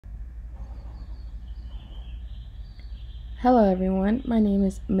Hello everyone, my name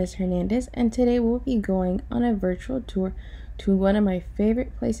is Miss Hernandez and today we'll be going on a virtual tour to one of my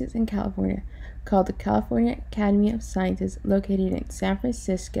favorite places in California called the California Academy of Sciences located in San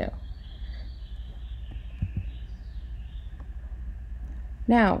Francisco.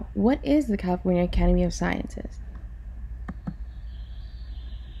 Now, what is the California Academy of Sciences?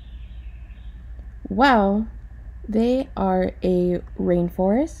 Well, they are a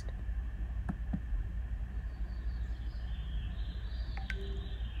rainforest,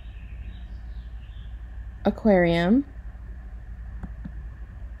 aquarium,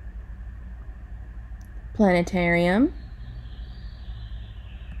 planetarium,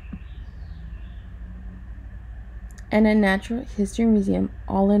 and a natural history museum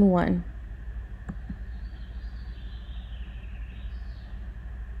all in one.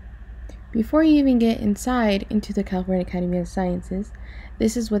 Before you even get inside into the California Academy of Sciences,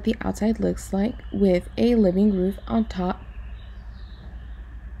 this is what the outside looks like with a living roof on top.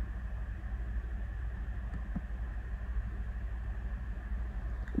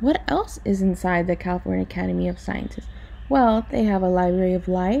 What else is inside the California Academy of Sciences? Well, they have a library of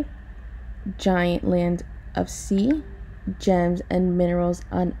life, giant land of sea, gems and minerals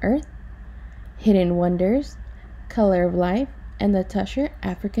on earth, hidden wonders, color of life, and the Tusher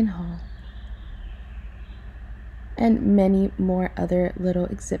African Hall, and many more other little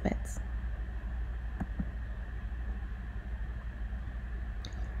exhibits.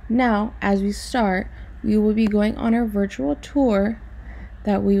 Now, as we start, we will be going on our virtual tour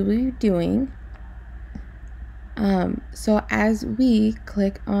that we will be doing. So as we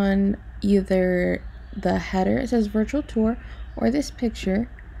click on either the header, it says virtual tour, or this picture,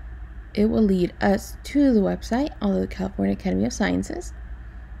 it will lead us to the website on the California Academy of Sciences.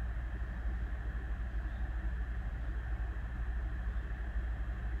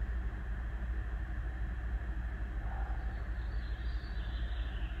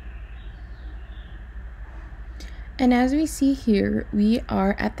 And as we see here, we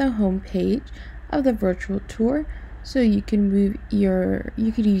are at the home page of the virtual tour. So you can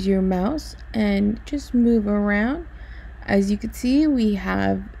you could use your mouse and just move around. As you can see, we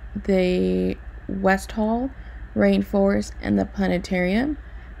have the West Hall, Rainforest, and the Planetarium.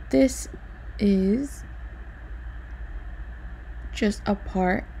 This is just a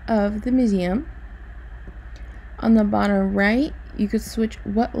part of the museum. On the bottom right, you could switch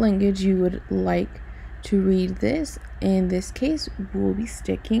what language you would like to read this. In this case, we'll be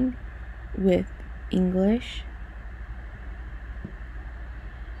sticking with English.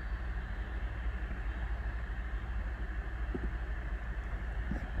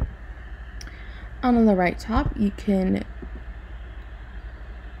 On the right top, you can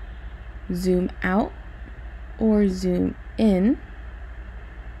zoom out or zoom in.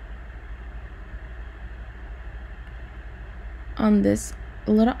 On this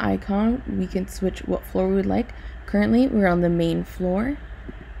little icon, we can switch what floor we would like. Currently, we're on the main floor.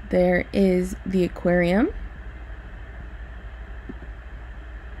 There is the aquarium,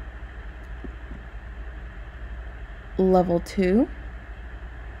 level 2,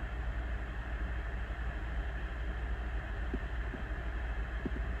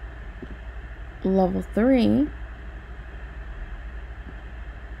 level 3,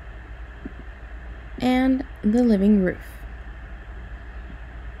 and the living roof.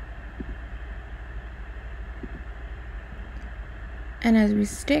 And as we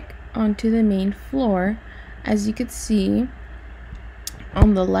stick onto the main floor, as you can see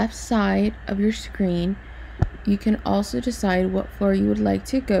on the left side of your screen, you can also decide what floor you would like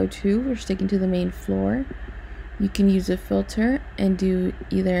to go to. We're sticking to the main floor. You can use a filter and do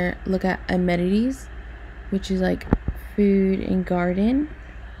either look at amenities, which is like food and garden,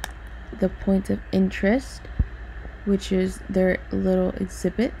 the points of interest, which is their little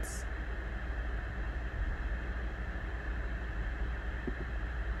exhibits,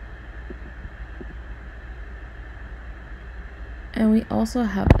 and we also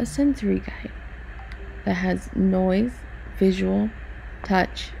have a sensory guide that has noise, visual,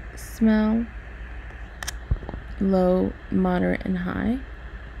 touch, smell, low, moderate, and high.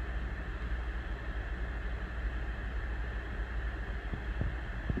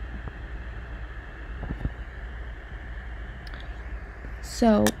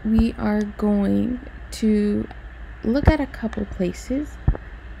 So we are going to look at a couple places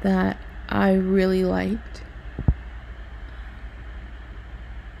that I really liked.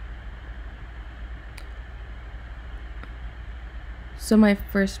 So my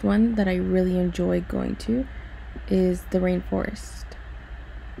first one that I really enjoy going to is the rainforest.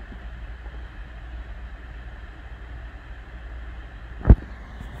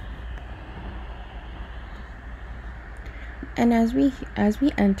 And as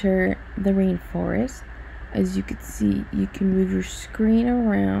we enter the rainforest, as you can see, you can move your screen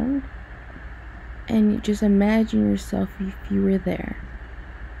around and just imagine yourself if you were there.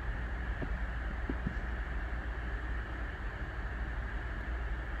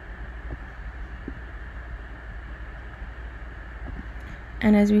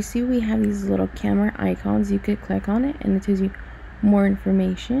 And as we see, we have these little camera icons. You could click on it and it tells you more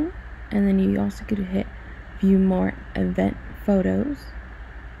information. And then you also could hit view more event photos.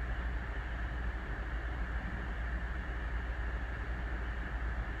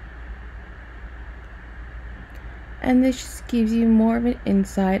 And this just gives you more of an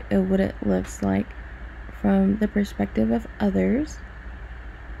insight of what it looks like from the perspective of others.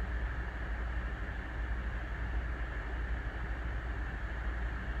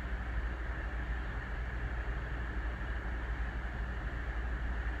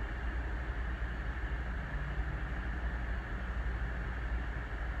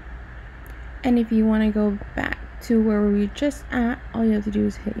 And if you want to go back to where we were just at, all you have to do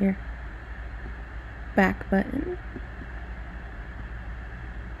is hit your back button.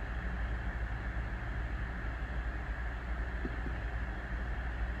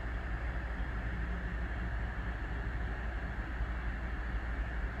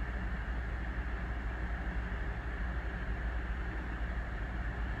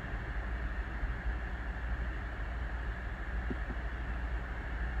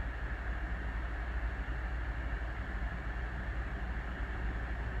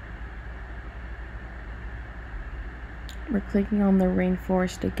 We're clicking on the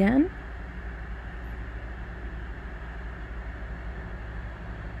rainforest again.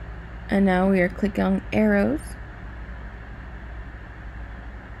 And now we are clicking on arrows.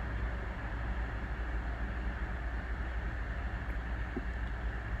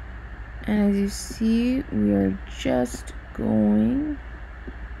 And as you see, we are just going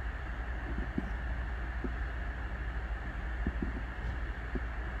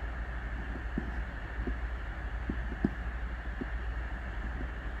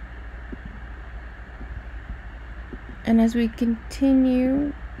and as we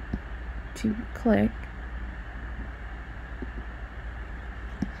continue to click,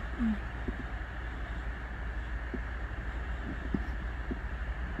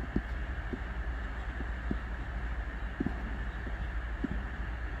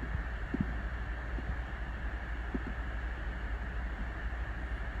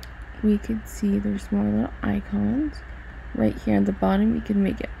 we could see there's more little icons. Right here at the bottom, you can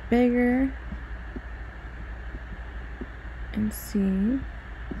make it bigger and see.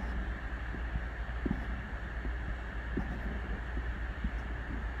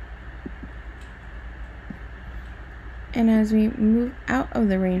 And as we move out of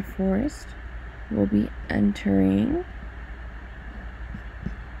the rainforest, we'll be entering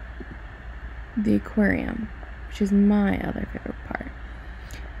the aquarium, which is my other favorite part.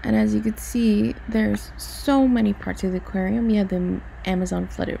 And as you can see, there's so many parts of the aquarium. You have the Amazon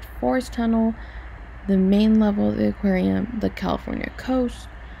flooded forest tunnel, the main level of the aquarium, the California coast,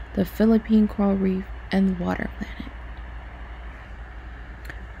 the Philippine coral reef, and the water planet.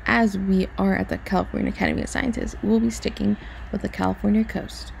 As we are at the California Academy of Sciences, we'll be sticking with the California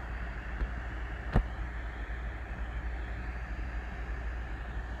coast.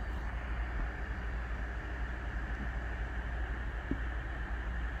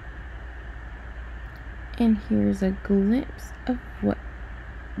 And here's a glimpse of what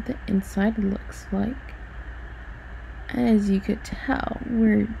the inside looks like. And as you could tell,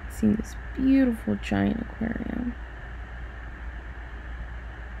 we're seeing this beautiful giant aquarium.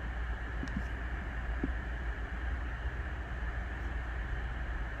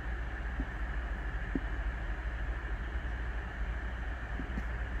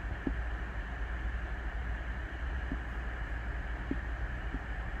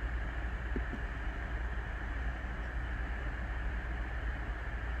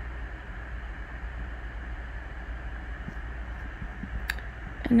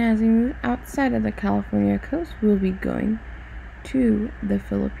 And as we move outside of the California coast, we'll be going to the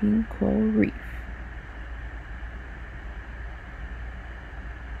Philippine coral reef.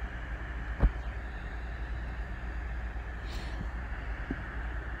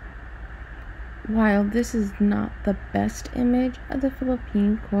 While this is not the best image of the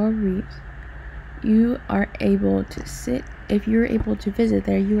Philippine coral reefs, you are able to sit, if you're able to visit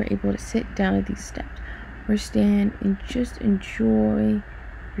there, you are able to sit down at these steps or stand and just enjoy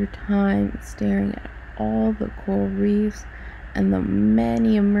your time staring at all the coral reefs and the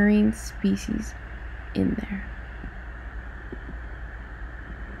many marine species in there.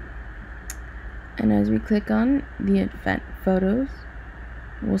 And as we click on the event photos,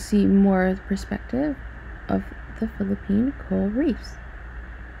 we'll see more of the perspective of the Philippine coral reefs.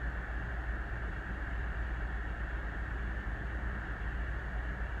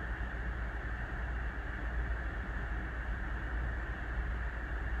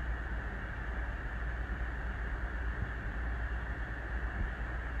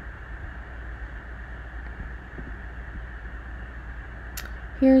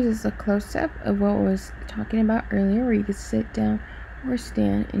 Here's just a close-up of what I was talking about earlier, where you could sit down or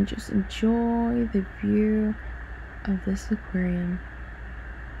stand and just enjoy the view of this aquarium.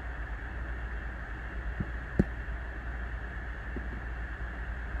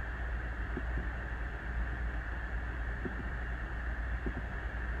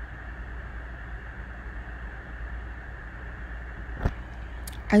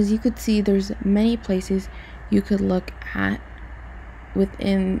 As you could see, there's many places you could look at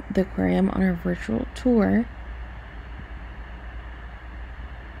within the aquarium on our virtual tour.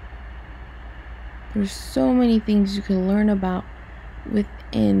 There's so many things you can learn about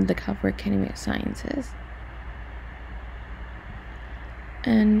within the California Academy of Sciences.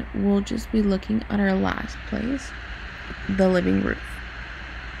 And we'll just be looking at our last place, the living roof.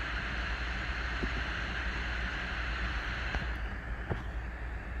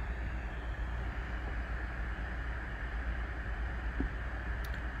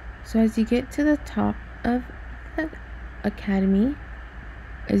 So as you get to the top of the academy,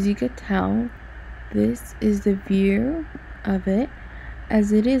 as you could tell, this is the view of it,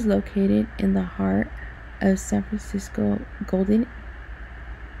 as it is located in the heart of San Francisco Golden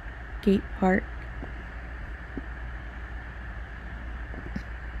Gate Park.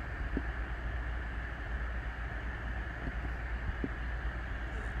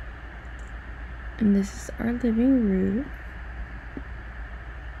 And this is our living room.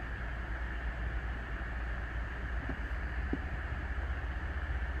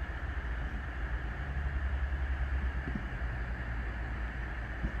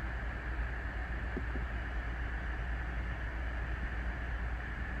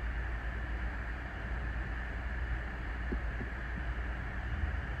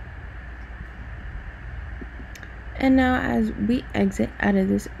 And now as we exit out of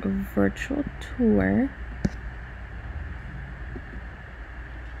this virtual tour,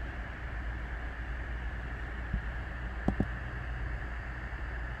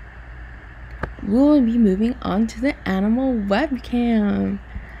 we'll be moving on to the animal webcam.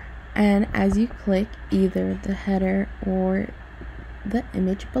 And as you click either the header or the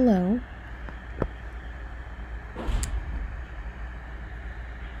image below,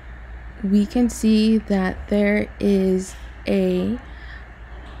 we can see that there is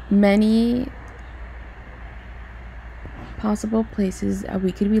many possible places that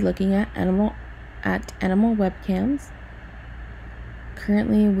we could be looking at animal webcams.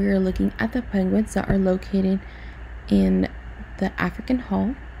 Currently, we are looking at the penguins that are located in the African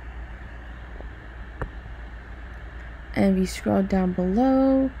Hall. And if you scroll down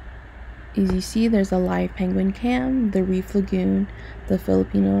below, as you see, there's a live penguin cam, the Reef Lagoon, the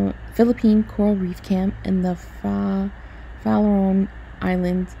Philippine Coral Reef Cam, and the Farallon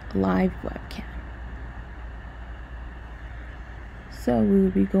Islands live webcam. So we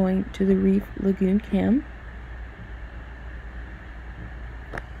will be going to the Reef Lagoon cam.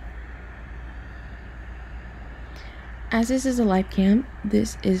 As this is a live cam,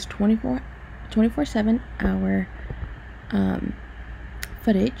 this is 24/7 hour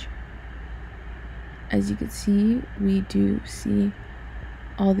footage. As you can see, we do see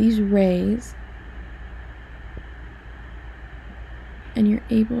all these rays, and you're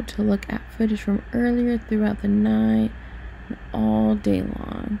able to look at footage from earlier throughout the night and all day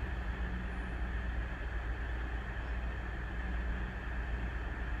long.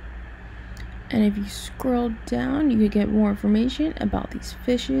 And if you scroll down, you can get more information about these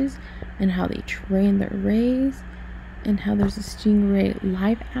fishes and how they train their rays, and how there's a Stingray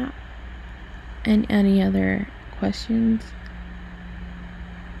Live app, and any other questions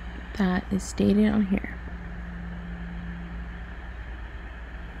that is stated on here.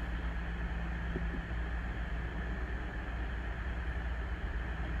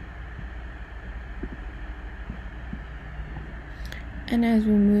 And as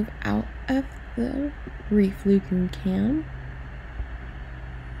we move out of the Reef Lagoon cam,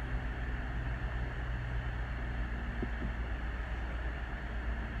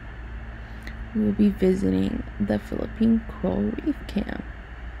 we will be visiting the Philippine Coral Reef Cam.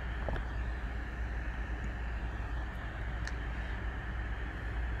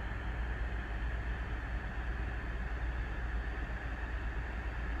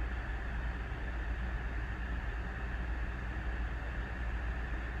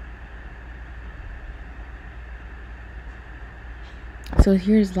 So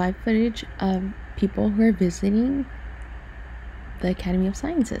here's live footage of people who are visiting the Academy of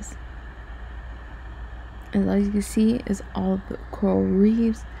Sciences. And as you can see is all of the coral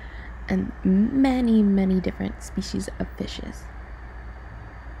reefs and many different species of fishes.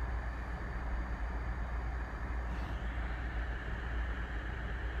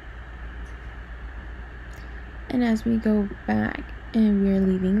 And as we go back and we're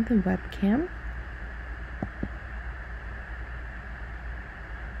leaving the webcam,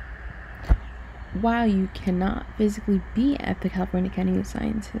 while you cannot physically be at the California Academy of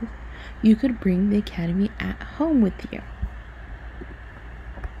Sciences, you could bring the Academy at home with you.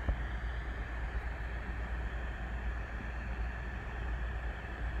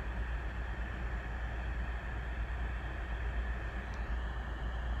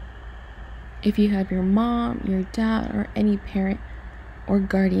 If you have your mom, your dad, or any parent or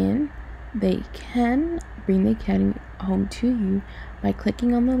guardian, they can bring the Academy home to you by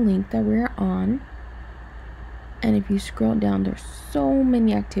clicking on the link that we're on. And if you scroll down, there's so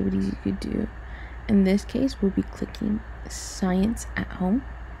many activities you could do. In this case, we'll be clicking Science at Home.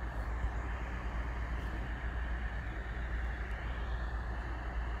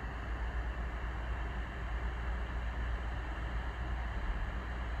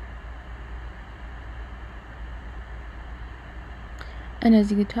 And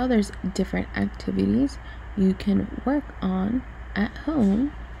as you can tell, there's different activities you can work on at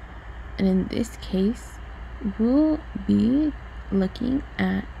home. And in this case, we'll be looking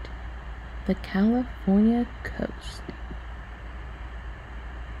at the California coast.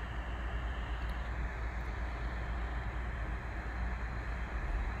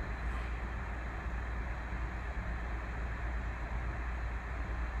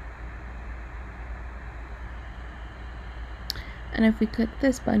 And if we click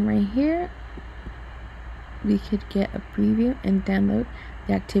this button right here, we could get a preview and download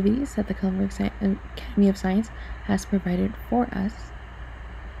the activities that the California Academy of Science has provided for us.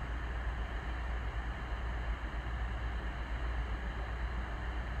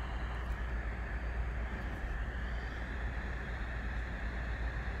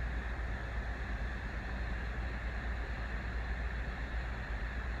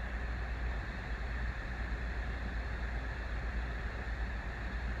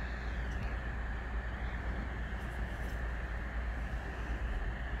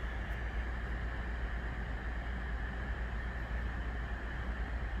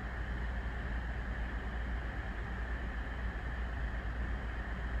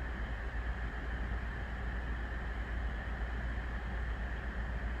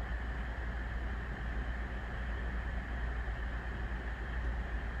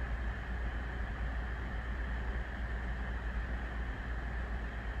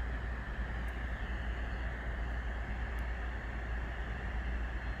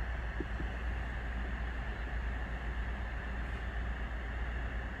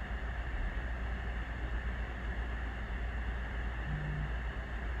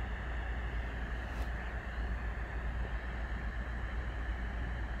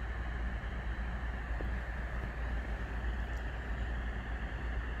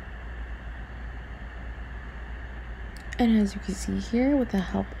 And as you can see here, with the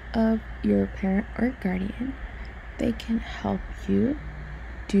help of your parent or guardian, they can help you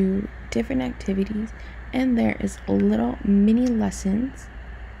do different activities, and there is little mini lessons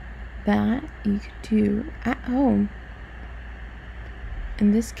that you could do at home.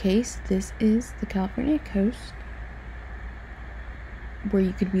 In this case, this is the California coast, where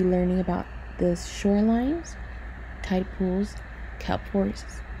you could be learning about the shorelines, tide pools, kelp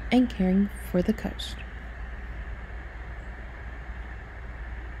forests, and caring for the coast.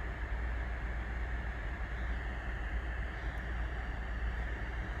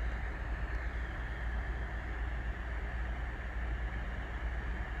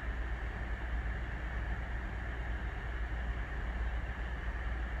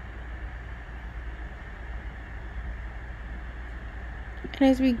 And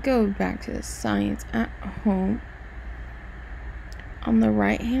as we go back to the Science at Home, on the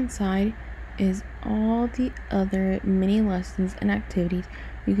right hand side is all the other mini lessons and activities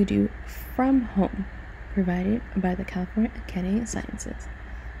you could do from home, provided by the California Academy of Sciences.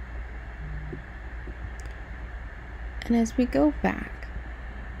 And as we go back,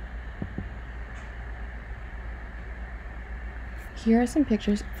 here are some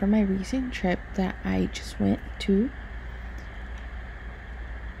pictures from my recent trip that I just went to.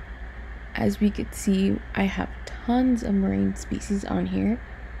 As we could see, I have tons of marine species on here.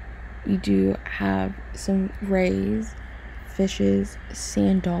 We do have some rays, fishes,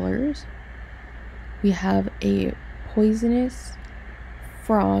 sand dollars. We have a poisonous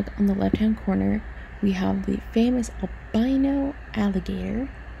frog on the left-hand corner, we have the famous albino alligator,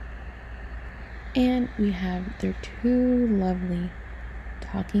 and we have their two lovely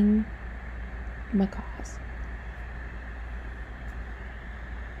talking macaws.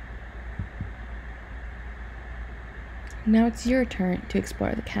 Now it's your turn to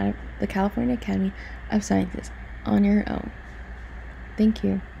explore the California Academy of Sciences on your own. Thank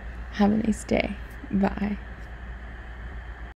you. Have a nice day. Bye.